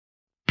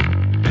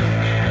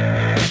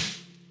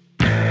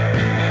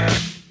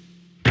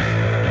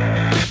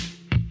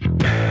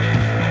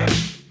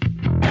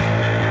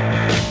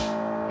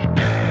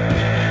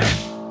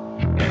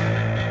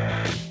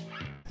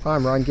Hi,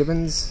 I'm Ryan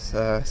Gibbons,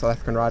 South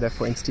African rider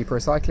for NTT Pro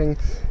Cycling,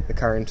 the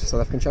current South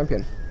African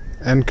champion.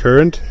 And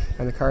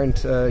the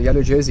current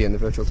yellow jersey in the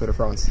virtual Tour de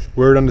France.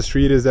 Word on the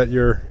street is that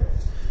you're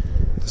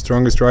the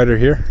strongest rider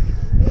here?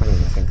 I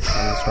think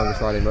I'm the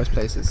strongest rider in most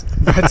places.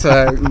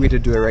 But we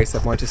did do a race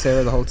at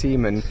Montessori, the whole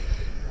team, and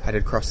I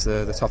did cross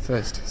the top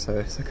first.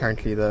 So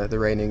currently the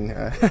reigning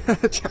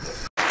champ.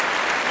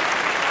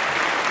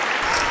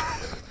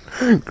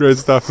 Great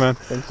stuff, man.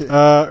 Thank you.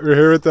 We're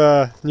here with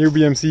the new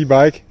BMC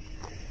bike.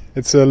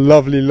 It's a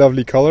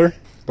lovely color,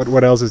 but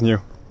what else is new?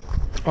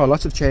 Oh,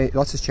 lots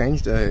has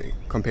changed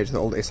compared to the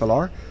old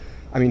SLR.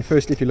 I mean,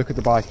 firstly, if you look at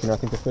the bike, I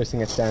think the first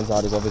thing that stands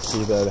out is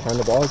obviously the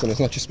handlebars, and it's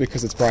not just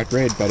because it's bright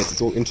red, but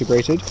it's all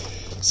integrated.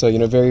 So,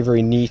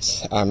 very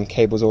neat,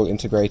 cables all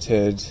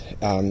integrated,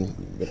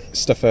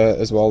 stiffer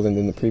as well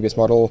than the previous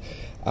model,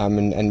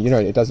 and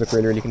it does look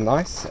really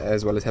nice,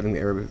 as well as having the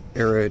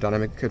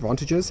aerodynamic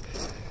advantages.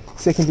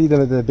 Secondly,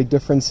 the big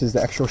difference is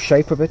the actual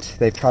shape of it.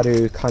 They've tried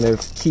to kind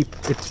of keep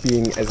it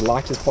being as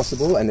light as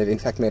possible, and they've in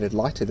fact made it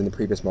lighter than the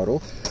previous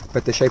model.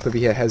 But the shape over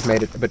here has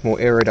made it a bit more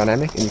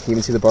aerodynamic, and you can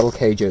even see the bottle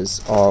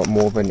cages are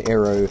more of an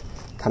aero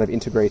kind of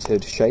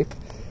integrated shape.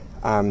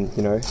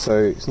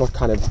 So it's not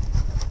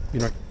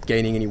you're not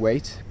gaining any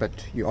weight,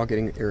 but you are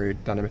getting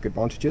aerodynamic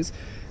advantages.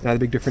 Now the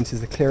big difference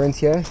is the clearance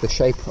here, the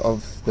shape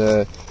of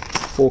the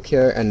fork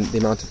here and the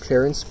amount of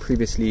clearance.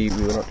 Previously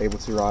we were not able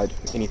to ride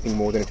anything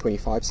more than a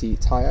 25C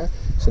tyre,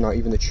 so now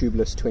even the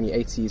tubeless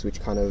 28Cs, which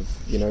kind of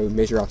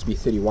measure out to be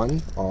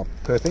 31, are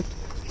perfect.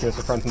 So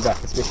front and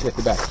back, especially at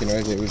the back,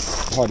 there was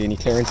hardly any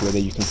clearance whether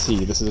you can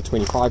see. This is a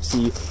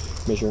 25C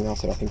measuring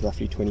out at I think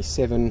roughly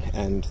 27,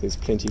 and there's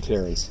plenty of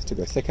clearance to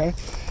go thicker.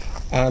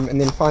 And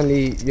then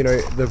finally,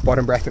 the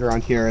bottom bracket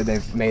around here,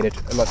 they've made it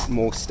a lot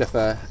more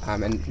stiffer,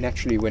 and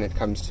naturally when it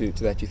comes to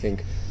that, you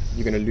think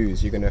you're going to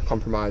lose, you're going to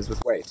compromise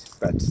with weight,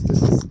 but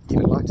this is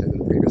even lighter than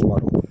the previous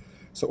model.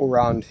 So all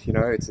round,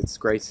 it's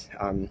great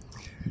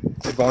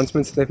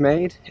advancements they've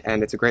made,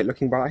 and it's a great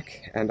looking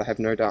bike, and I have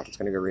no doubt it's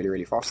going to go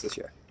really fast this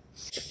year.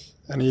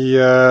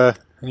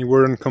 Any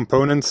word on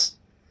components?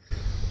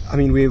 I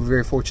mean, we're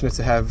very fortunate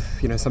to have,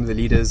 some of the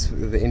leaders,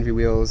 the Envy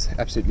wheels,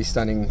 absolutely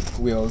stunning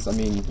wheels. I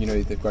mean,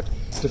 they've got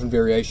different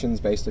variations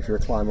based if you're a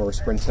climber or a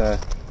sprinter.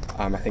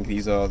 I think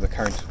these are the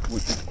current,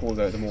 what we call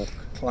the more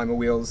climber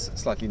wheels,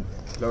 slightly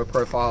lower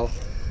profile.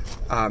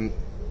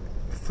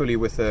 Fully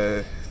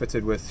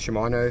fitted with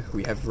Shimano.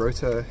 We have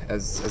Rotor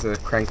as a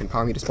crank and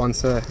power meter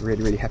sponsor.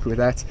 Really happy with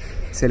that.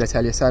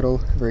 Italia saddle,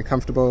 very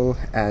comfortable.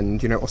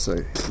 And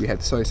also we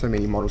have so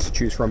many models to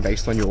choose from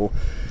based on your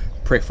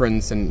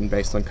preference and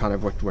based on kind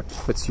of what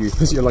fits you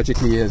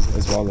physiologically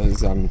as well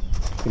as your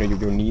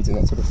needs and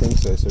that sort of thing.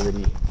 So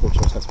really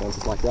fortunate to have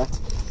sponsors like that.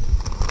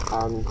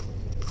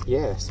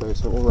 So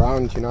all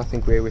around, I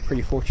think we're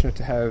pretty fortunate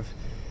to have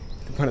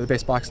one of the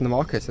best bikes in the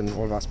market, and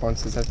all of our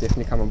sponsors have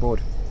definitely come on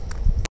board.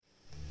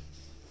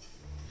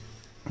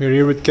 We're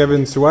here with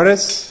Kevin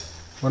Suarez,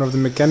 one of the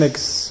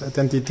mechanics at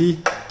NTT.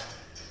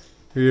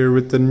 We're here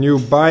with the new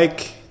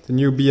bike, the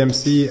new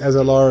BMC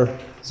SLR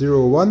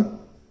 01.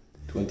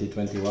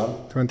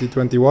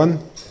 2021.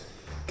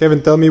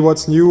 Kevin, tell me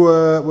what's new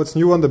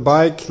on the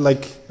bike,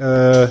 like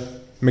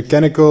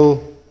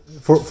mechanical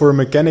for a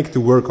mechanic to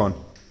work on.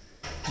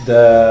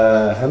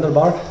 The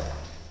handlebar.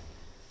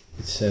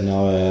 It's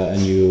now a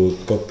new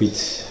cockpit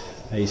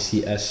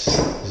ACS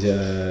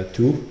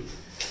 2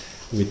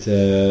 with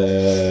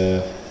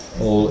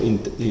all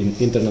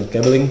internal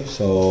cabling.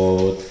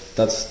 So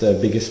that's the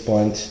biggest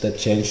point that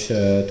changed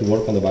to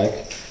work on the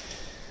bike.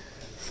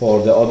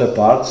 For the other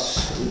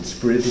parts, it's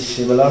pretty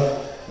similar.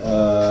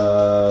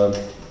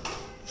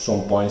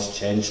 Some points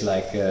change,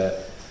 like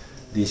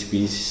this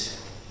piece.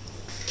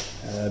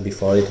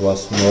 Before it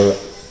was more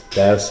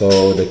there,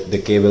 so the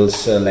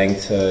cable's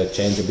length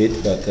changed a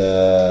bit, but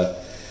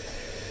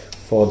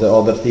for the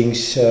other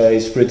things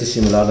it's pretty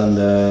similar than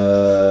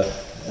the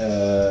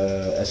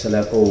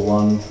SLR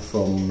 01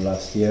 from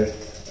last year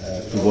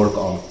to work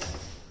on.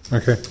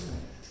 Okay.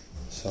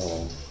 So.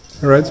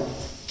 All right.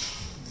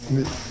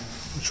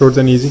 Short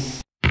and easy.